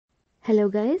Hello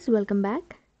guys, welcome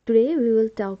back. Today we will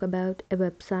talk about a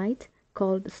website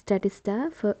called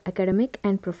Statista for academic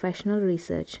and professional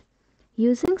research.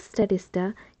 Using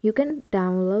Statista, you can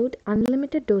download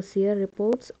unlimited dossier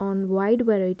reports on wide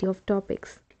variety of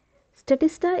topics.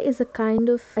 Statista is a kind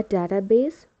of a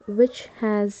database which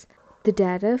has the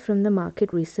data from the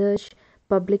market research,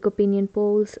 public opinion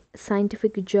polls,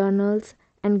 scientific journals,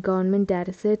 and government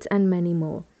datasets and many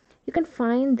more. You can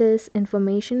find this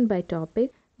information by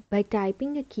topic by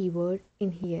typing a keyword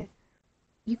in here.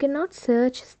 You cannot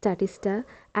search Statista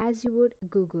as you would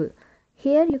Google.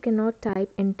 Here you cannot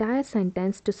type entire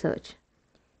sentence to search.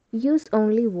 Use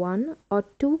only one or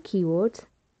two keywords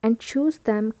and choose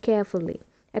them carefully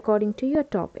according to your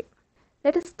topic.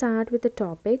 Let us start with the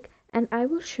topic and I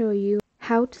will show you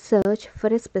how to search for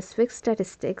a specific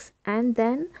statistics, and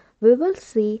then we will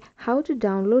see how to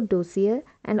download dossier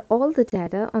and all the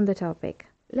data on the topic.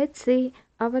 Let's see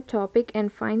our topic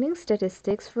and finding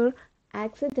statistics for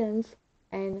accidents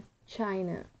in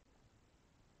China.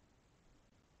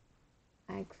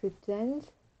 Accidents,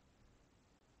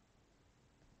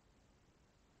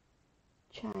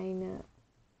 China.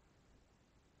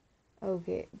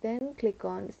 Okay, then click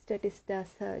on Statista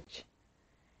search.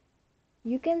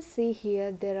 You can see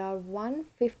here there are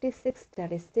 156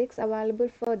 statistics available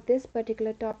for this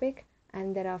particular topic,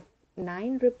 and there are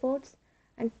 9 reports,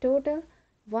 and total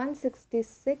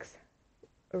 166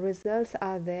 results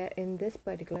are there in this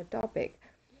particular topic.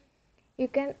 You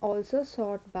can also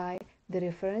sort by the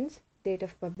reference, date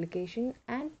of publication,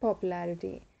 and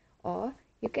popularity, or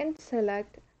you can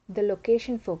select the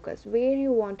location focus where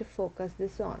you want to focus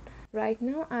this on. Right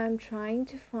now I am trying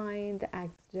to find the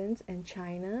accidents in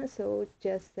China, so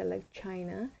just select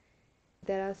China.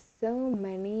 There are so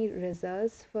many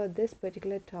results for this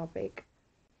particular topic.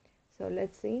 So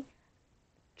let's see.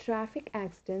 Traffic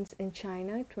accidents in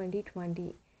China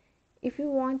 2020. If you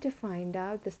want to find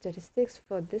out the statistics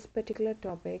for this particular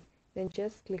topic, then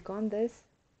just click on this.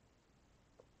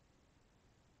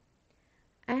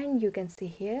 And you can see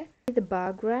here the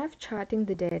bar graph charting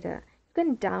the data. You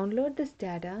can download this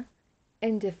data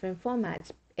in different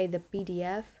formats, either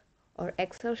PDF or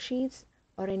Excel sheets,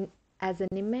 or as an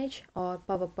image or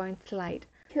PowerPoint slide.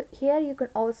 Here you can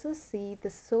also see the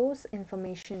source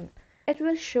information. It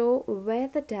will show where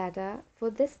the data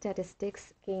for this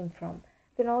statistics came from.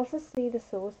 You can also see the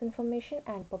source information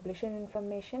and publisher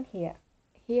information here.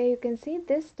 Here you can see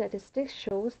this statistics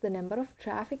shows the number of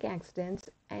traffic accidents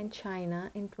in China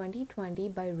in 2020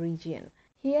 by region.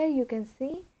 Here you can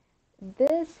see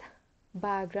this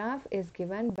bar graph is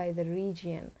given by the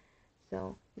region.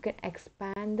 So you can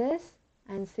expand this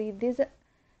and see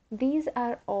these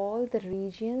are all the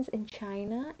regions in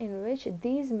China in which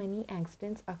these many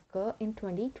accidents occur in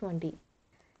 2020.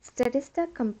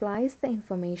 Statista compiles the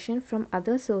information from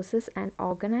other sources and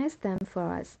organizes them for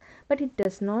us, but it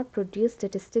does not produce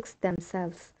statistics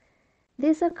themselves.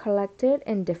 These are collected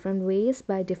in different ways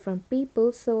by different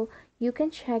people, so you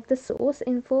can check the source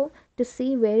info to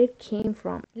see where it came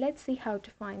from. Let's see how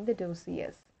to find the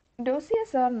dossiers.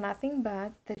 Dossiers are nothing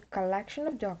but the collection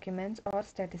of documents or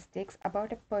statistics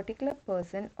about a particular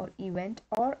person or event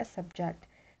or a subject.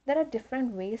 There are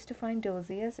different ways to find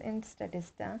dossiers in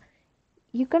Statista.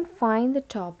 You can find the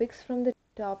topics from the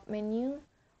top menu.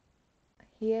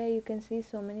 Here you can see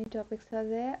so many topics are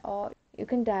there, or you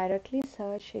can directly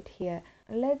search it here.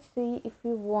 Let's see if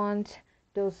you want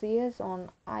dossiers on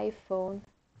iPhone.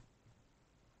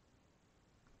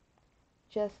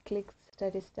 Just click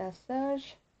Statista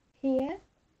search. Here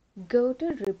go to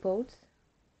reports,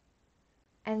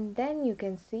 and then you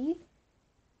can see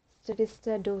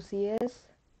Statista dossiers.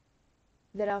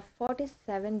 There are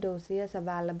 47 dossiers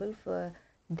available for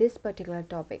this particular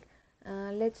topic.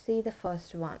 Let's see the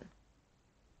first one.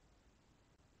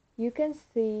 You can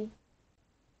see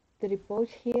the report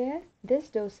here. This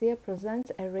dossier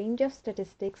presents a range of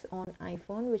statistics on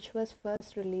iPhone which was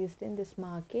first released in this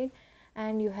market,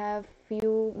 and you have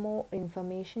few more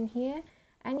information here,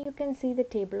 and you can see the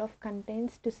table of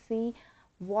contents to see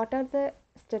what are the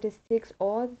statistics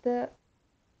or the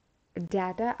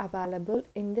data available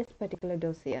in this particular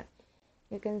dossier.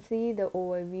 You can see the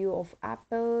overview of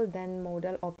Apple, then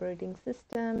model operating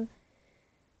system,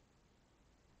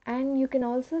 and you can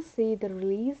also see the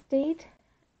release date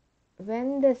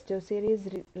when this dossier is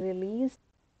released.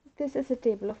 This is a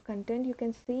table of content. You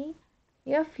can see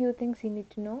here a few things you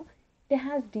need to know. It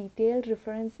has detailed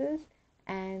references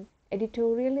and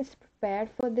editorial is prepared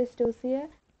for this dossier.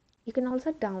 You can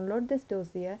also download this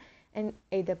dossier in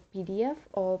either PDF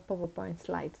or PowerPoint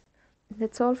slides.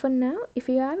 That's all for now. If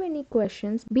you have any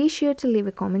questions, be sure to leave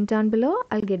a comment down below.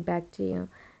 I'll get back to you.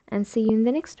 And see you in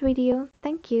the next video.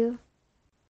 Thank you.